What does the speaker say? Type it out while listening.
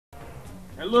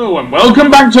Hello and welcome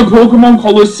back to Pokemon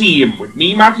Colosseum with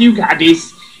me, Matthew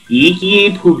Gaddis,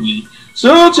 aka Poogie.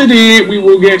 So today we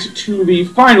will get to the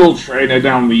final trainer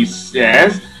down these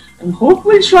stairs and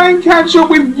hopefully try and catch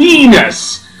up with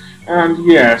Venus. And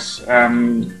yes,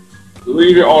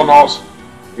 believe it or not,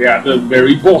 we're at the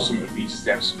very bottom of these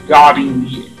steps, guarding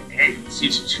the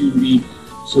exit to the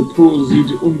supposed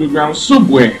underground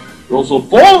subway. There are also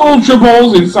 4 Ultra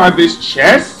Balls inside this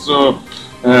chest, so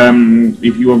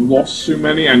if you have lost too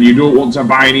many and you don't want to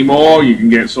buy any more, you can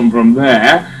get some from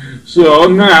there. So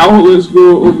now let's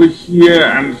go over here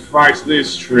and fight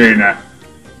this trainer.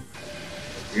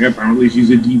 Yeah, apparently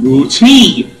she's a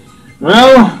devotee.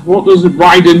 Well, what does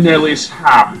Ryder Nellis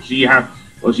have? She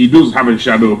does have a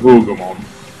shadow Pokemon.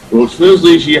 But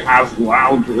firstly, she has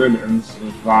Loudred and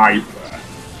Survivor.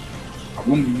 I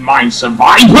wouldn't mind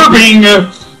Survivor being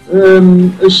a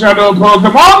shadow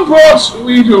Pokemon, but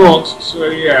we don't. So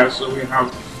yeah, so we have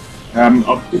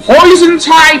a poison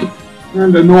type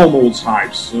and a normal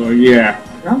type. So yeah,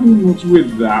 I can't do much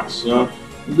with that. So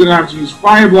I'm gonna have to use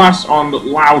Fire Blast on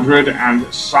Loudred and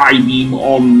Psybeam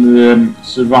on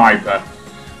Survivor.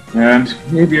 And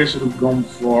maybe I should have gone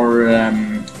for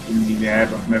thingy there,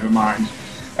 but never mind.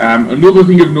 Another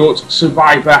thing of note: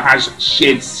 Survivor has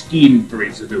Shed Skin for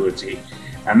its ability.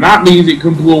 And that means it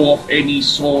can blow off any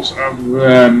sort of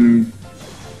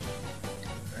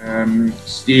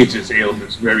status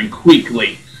ailments very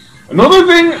quickly. Another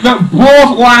thing that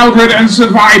both Loudred and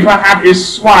Survivor have is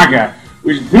Swagger,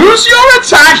 which boosts your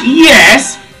attack,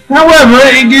 yes, however,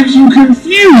 it gives you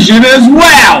confusion as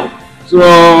well.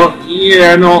 So,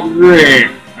 yeah, not great.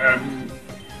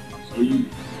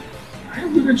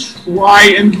 I'm going to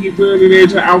try and keep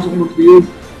Burninator out on the field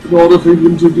in order for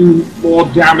him to do more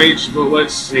damage, but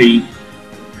let's see.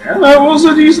 Yeah, that was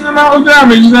a decent amount of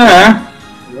damage there.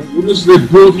 We'll just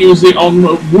both use it on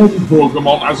one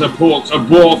Pokemon as opposed to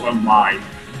both of mine.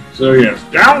 So yes,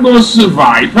 down goes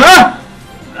Survivor,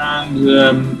 and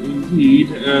indeed,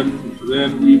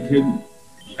 then we can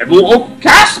level up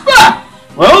Casper.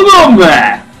 Well done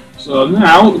there. So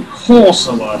now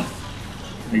Corsola.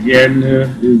 Again,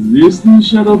 is this the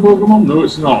Shadow Pokemon? No,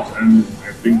 it's not, and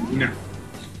I think no.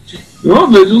 No,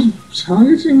 they're just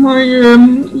targeting my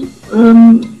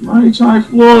my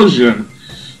Typhlosion.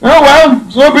 Oh well,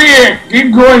 so be it.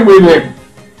 Keep going with it.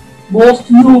 More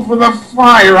fuel for the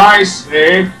fire, I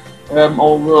say.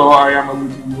 Although I am a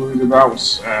little worried about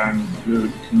the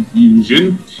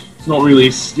confusion. It's not really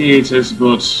a status,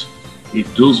 but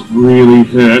it does really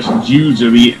hurt due to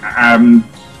the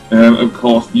of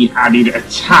course, the added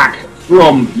attack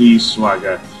from the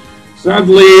Swagger.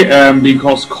 Sadly,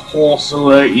 because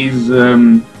Corsola is,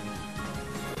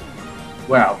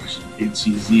 well, it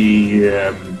is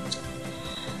a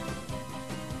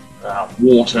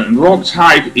water and rock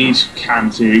type, it can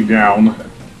take down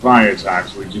fire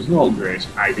types, which is not great.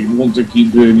 I did want to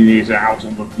keep Burninator out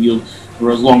on the field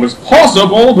for as long as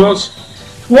possible, but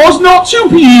was not to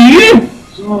be.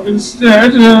 So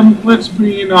instead, let's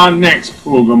bring in our next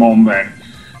Pokemon then,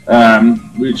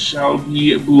 which shall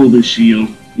be Blubber Shield.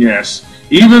 Yes,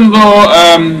 even though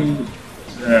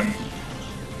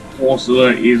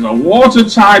Corsola is a water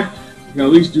type, you can at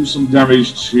least do some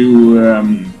damage to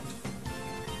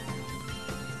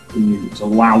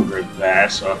Loudred there.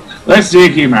 So let's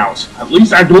take him out. At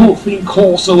least I don't think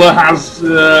Corsola has.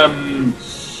 I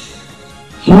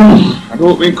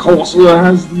don't think Corsola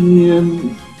has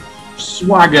the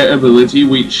Swagger ability,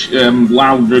 which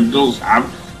Loudred does have.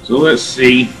 So let's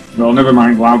see. Well, never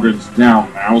mind. Loudred's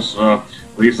down now, so.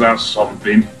 At least that's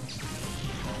something.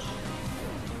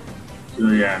 So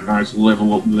yeah, nice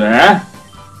level up there.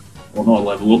 Well, not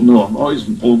level up, no.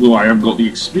 Although I have got the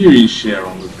experience share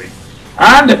on the thing.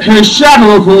 And her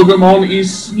shadow Pokemon is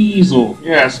Sneasel.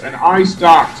 Yes, an Ice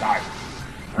Dark type.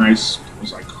 I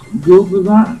suppose I could go for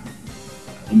that.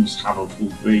 I must have a full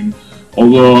thing.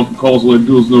 Although, Corsola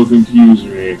does no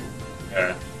Confusory.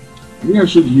 I think I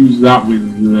should use that with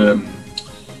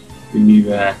thingy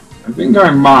there. I think I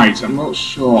might, I'm not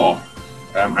sure.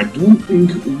 I don't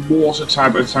think water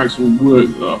type attacks will work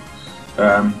though.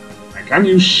 I can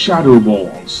use Shadow Ball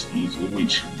on Sneasel,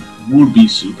 which would be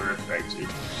super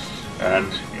effective.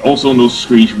 And also no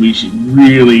Screech, which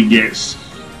really gets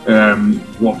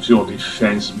drops your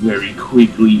defense very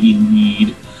quickly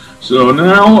indeed. So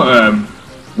now,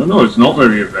 no, it's not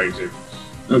very effective.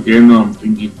 Okay, no, I'm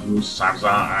thinking those types,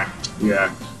 aren't I? Yeah,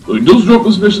 but it does drop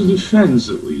the special defense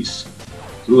at least.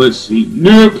 So let's see.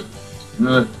 Nope.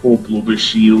 Poor Blubber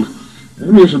Shield.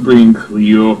 Maybe I should bring in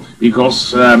Cleo,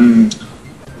 because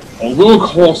although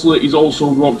Corsola is also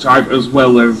rock type as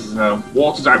well as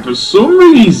water type for some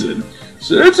reason,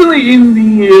 certainly in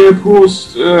the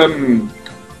post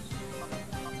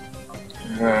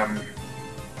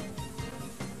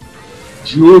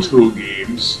Johto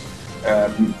games,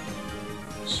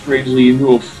 strangely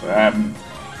enough,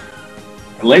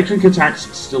 electric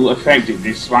attacks still effective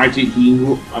despite it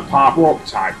being a part rock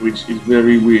type, which is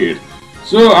very weird.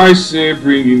 So I say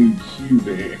bring in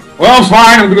Cubase. Well,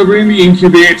 fine, I'm gonna bring the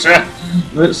incubator.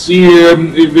 Let's see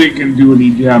if it can do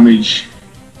any damage.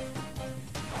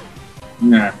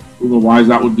 Nah, otherwise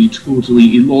that would be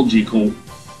totally illogical.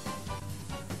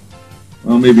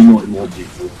 Well, maybe not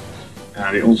illogical.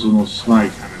 And it also knows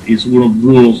Spike Cannon. It's one of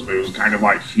those moves, kind of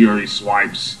like Fury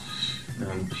Swipes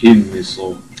and Pin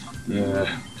Missile.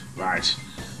 Right.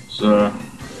 So,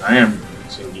 I am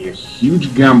taking a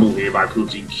huge gamble here by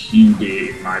putting QB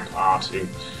in my party.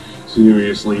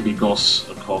 Seriously, because,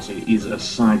 of course, it is a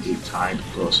psychic type,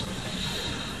 but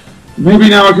maybe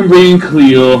now I can bring in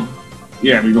Cleo.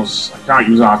 Yeah, because I can't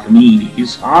use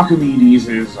Archimedes. Archimedes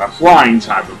is a flying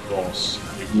type, of course,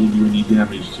 and it won't do any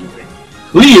damage to him.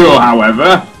 Cleo,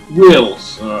 however, will,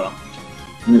 so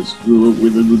let's go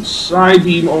with a good side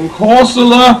beam on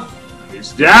Corsola.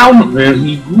 It's down,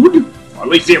 very good. Or at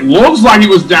least it looks like it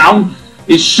was down.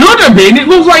 It should have been. It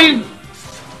looks like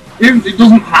it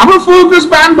doesn't have a focus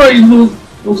band, but it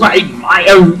looks like it might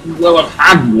have well have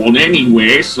had one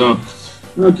anyway. So,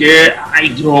 okay, I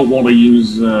don't want to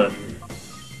use.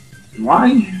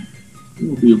 Why? It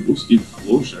will be a busted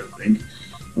flush, I think.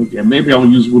 Okay, maybe I'll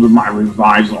use one of my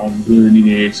revives on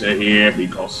Burninator here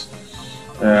because,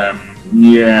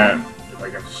 yeah, if I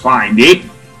can find it.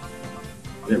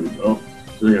 There we go.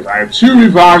 So yes, I have 2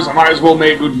 revives, I might as well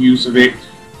make good use of it.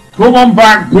 Come on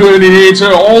back,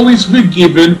 Burninator, all is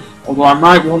forgiven, although I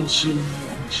might want to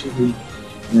actually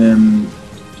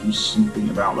do something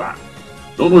about that.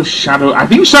 Don't know if Shadow... I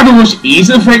think Shadow Rush is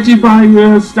affected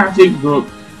by static, but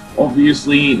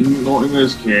obviously not in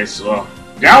this case, so...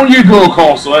 Down you go,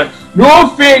 Corsola! No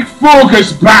fake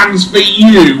focus bands for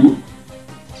you!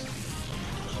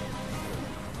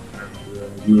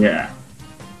 And, yeah.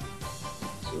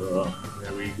 So,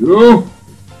 there we go.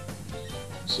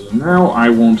 So now I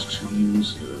want to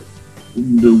use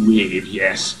Thunder Wave,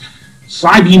 yes.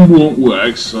 Psybeam won't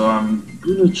work, so I'm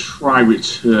gonna try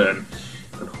Return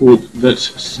and hope that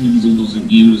Sneasel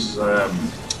doesn't use a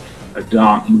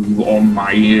dark move on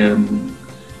my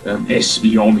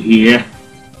Espeon here.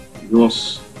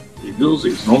 Because it does,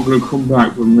 it's not going to come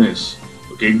back from this.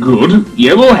 Okay, good.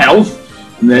 Yellow health.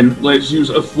 And then let's use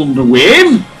a Thunder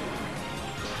Wave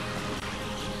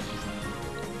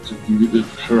to give it the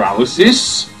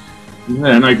paralysis. And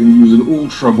then I can use an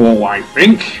Ultra Ball, I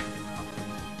think.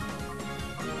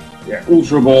 Yeah,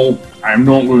 Ultra Ball. I'm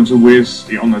not going to waste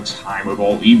it on the Timer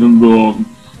Ball, even though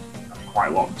quite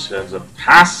a lot of turns have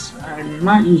passed. I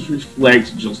might use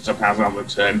Reflect just to pass out the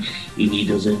turn if he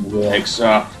doesn't work.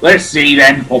 So let's see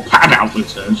then, or pad out the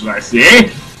turn, should I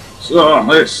say. So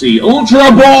let's see,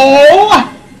 Ultra Ball!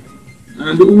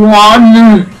 And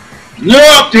 1.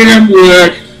 Nope, didn't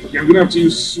work. Okay, I'm gonna have to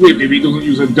use Swift if he doesn't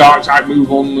use a dark type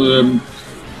move on the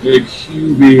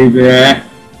QB there.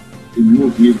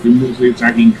 He's been mostly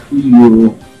attacking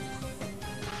Cleo.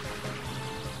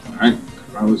 Alright.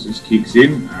 Paralysis kicks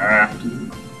in,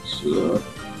 so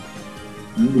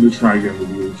I'm going to try again with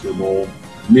the Ultra Ball,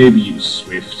 maybe use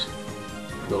Swift,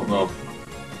 I don't know,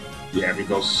 yeah,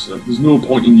 because there's no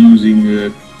point in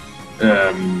using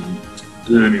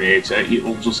Burninator,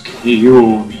 it'll just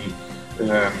KO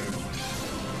the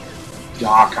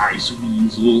Dark Ice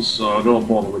Weasel, so don't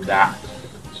bother with that.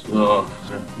 So,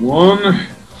 1,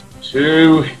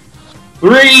 2,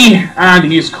 3,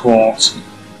 and he's caught.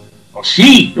 Or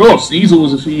she! Oh, Sneasel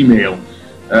was a female.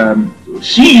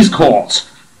 She's caught!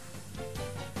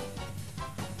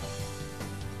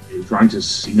 You're trying to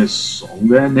sing a song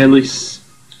there, Nellis?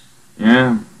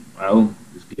 Yeah, well,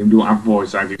 this game don't have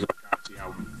voice acting, so I can't see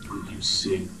how good you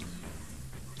sing.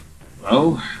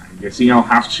 Well, I'm guessing I'll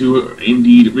have to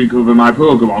indeed recover my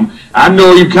Pokemon. And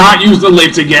no, you can't use the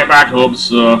lift to get back up,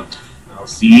 so I'll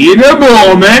see you in a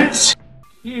moment!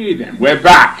 Okay then, we're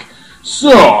back.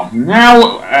 So,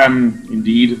 now,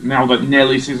 indeed, now that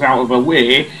Nellis is out of the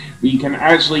way, we can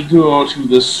actually go to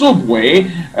the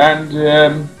subway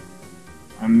and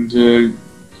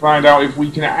find out if we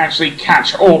can actually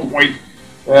catch up with,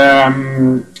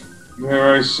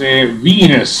 dare I say,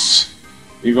 Venus.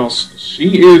 Because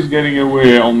she is getting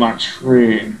away on that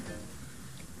train.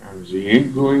 And she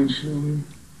ain't going to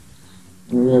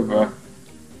wherever.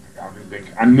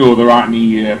 I know there aren't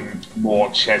any more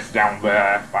chests down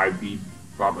there by the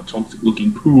rather toxic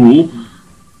looking pool.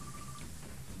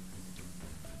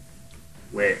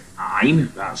 Wait, Ein,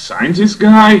 that scientist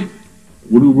guy?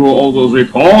 Who wrote all those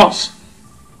reports?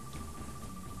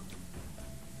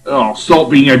 Oh, stop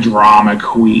being a drama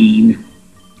queen.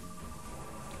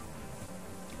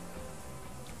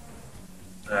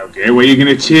 Okay, where are you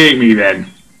going to take me then?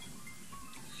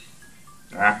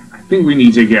 I think we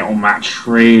need to get on that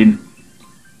train.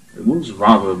 It looks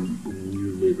rather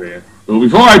really there. But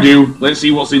before I do, let's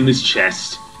see what's in this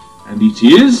chest. And it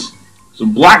is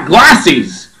some black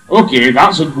glasses. Okay,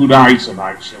 that's a good item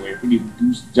actually. I think it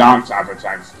boosts dark type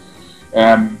attacks.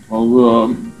 That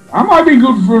might be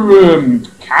good for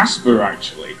Casper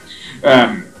actually.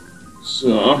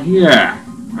 So yeah,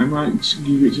 I might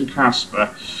give it to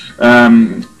Casper.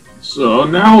 So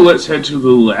now let's head to the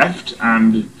left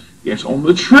and get on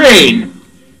the train.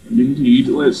 And indeed,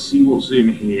 let's see what's in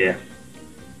here.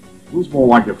 It looks more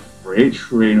like a freight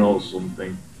train or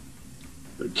something.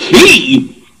 The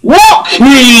key? What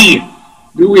key?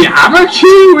 Do we have a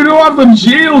key? We don't have the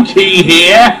jail key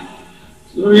here.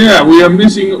 So yeah, we are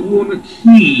missing one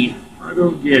key. I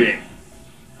don't get it.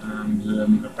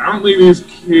 And apparently this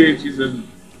kid is a...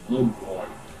 Oh boy.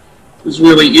 This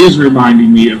really is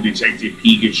reminding me of Detective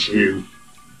Pikachu.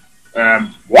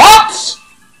 What?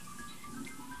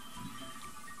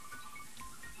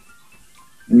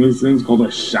 And this thing's called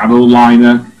a shadow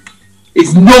liner.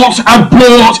 It's not a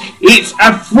boat, it's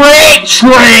a freight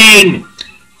train!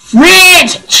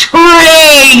 Freight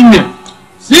train!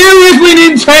 Seriously,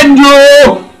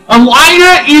 Nintendo! A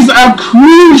liner is a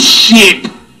cruise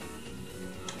ship!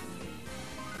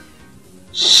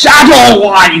 Shadow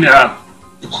liner!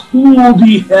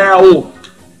 Bloody hell!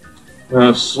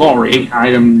 Sorry, I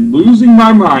am losing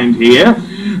my mind here.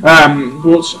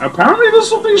 But apparently there's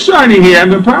something shiny here,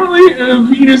 and apparently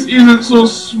Venus isn't so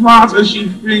smart as she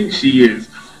thinks she is,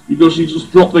 because she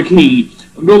just dropped the key.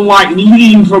 And unlike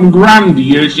Lean from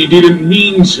Grandia, she didn't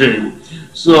mean to.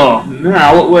 So,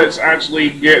 now let's actually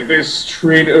get this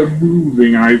train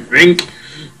moving, I think.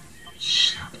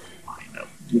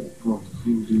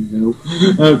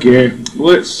 Okay,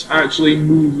 let's actually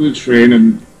move the train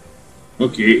and...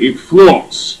 Okay, it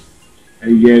floats.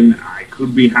 Again, I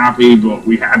could be happy, but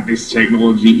we had this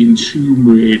technology in Tomb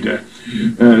Raider.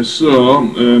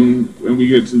 When we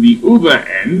get to the other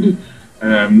end,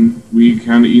 we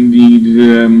can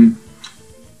indeed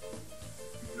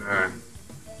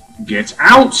get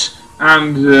out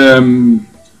and, and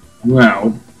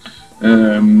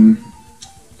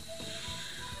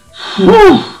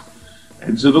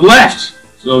to the left.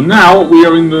 So now we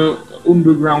are in the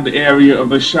underground area of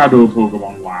the Shadow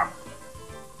Pokemon Lab.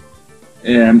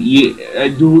 Yeah, I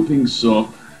don't think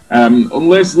so.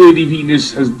 Unless Lady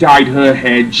Venus has dyed her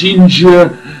hair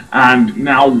ginger and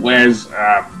now wears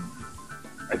a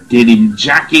denim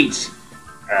jacket.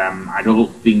 I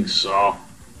don't think so.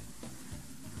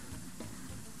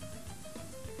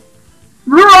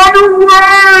 Run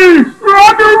away!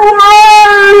 Run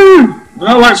away!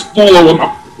 Well, let's follow him.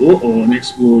 Uh-oh, an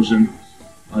explosion.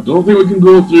 I don't think we can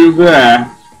go through there.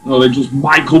 No, they just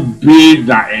Michael Bay'd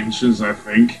that entrance, I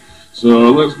think.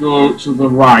 So let's go to the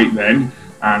right then.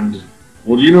 And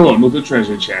what do you know? Another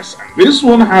treasure chest. And this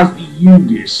one has the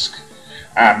U-Disc.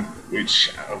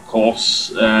 Which, of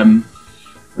course,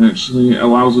 actually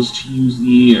allows us to use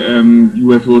the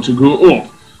UFO to go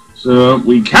up. So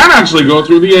we can actually go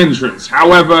through the entrance.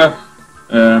 However,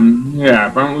 yeah,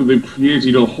 apparently they've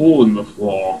created a hole in the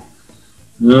floor.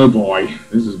 Oh boy,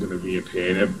 this is going to be a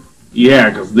pain. Yeah,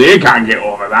 because they can't get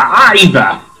over that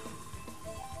either.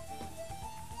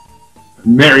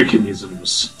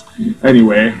 Americanisms.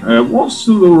 Anyway, what's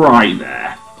to the right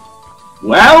there?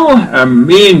 Well, a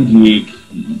main gate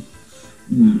key.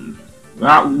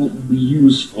 That would be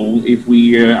useful if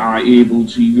we are able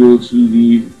to go to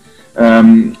the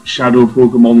Shadow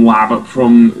Pokemon Lab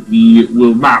from the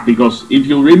world map, because if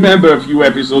you'll remember a few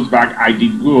episodes back, I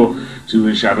did go to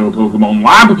the Shadow Pokemon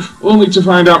Lab, only to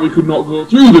find out we could not go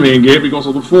through the main gate because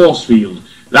of the force field.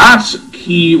 That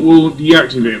key will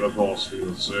deactivate the force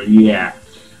field, so yeah.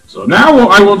 So now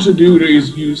what I want to do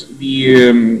is use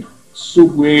the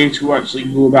subway to actually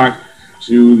go back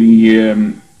to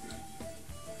the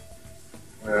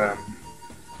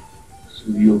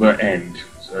other end.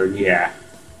 So yeah.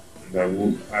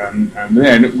 And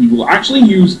then we will actually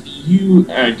use the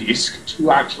U-Disc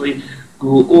to actually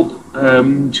go up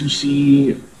to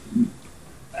see,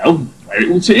 well, where it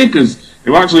will take us. It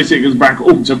will actually take us back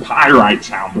up to Pyrite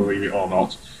Town, believe it or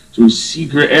not, to a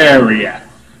secret area.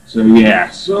 So yeah,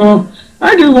 so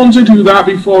I do want to do that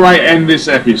before I end this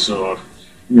episode.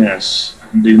 Yes,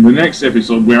 and in the next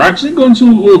episode we're actually going to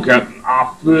look at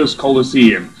our first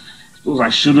Colosseum. I suppose I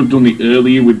should have done it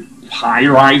earlier with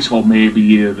Pyrite or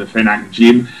maybe the Fenac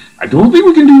Gym. I don't think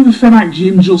we can do the Fenac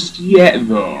Gym just yet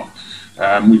though,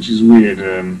 which is weird.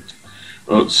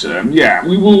 But, yeah,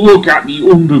 we will look at the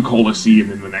Under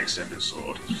Colosseum in the next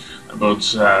episode.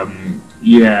 But,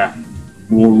 yeah,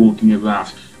 more looking at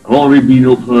that. I've already been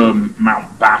up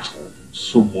Mount Battle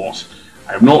somewhat.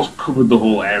 I have not covered the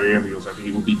whole area because I think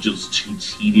it would be just too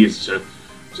tedious to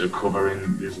cover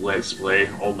in this Let's Play,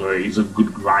 although it is a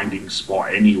good grinding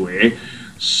spot anyway.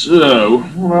 So,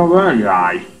 what about that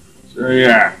guy? So,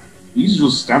 yeah, he's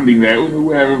just standing there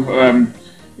unaware of,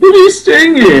 maybe he's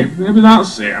staying here. Maybe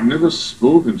that's it. I've never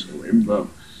spoken to him, but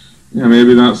yeah,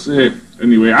 maybe that's it.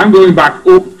 Anyway, I'm going back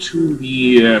up to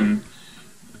the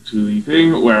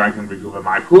thing where I can recover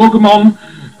my Pokemon,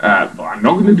 but I'm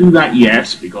not going to do that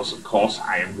yet because, of course,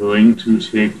 I am going to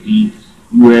take the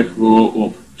UFO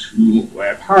up to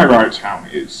where Pyrite Town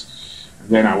is, and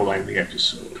then I will end the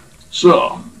episode.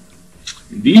 So,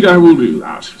 indeed, I will do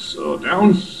that. So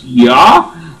down here,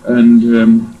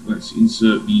 and let's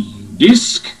insert the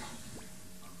U-disc.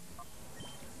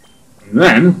 And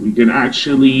then we can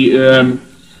actually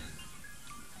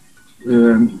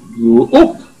go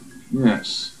up.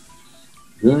 Yes,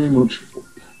 very much up.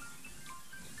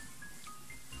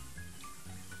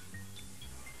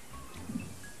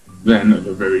 Then at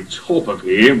the very top of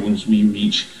here, once we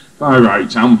reach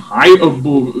Pyrite Town, high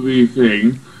above the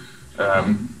thing,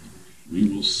 we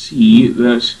will see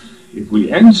that if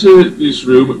we enter this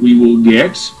room, we will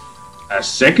get a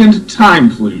second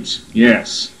time flute.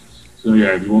 Yes. So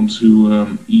yeah, if you want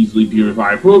to easily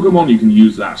purify a Pokemon, you can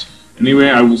use that. Anyway,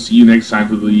 I will see you next time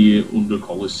for the Under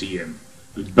Colosseum.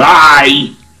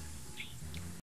 Goodbye!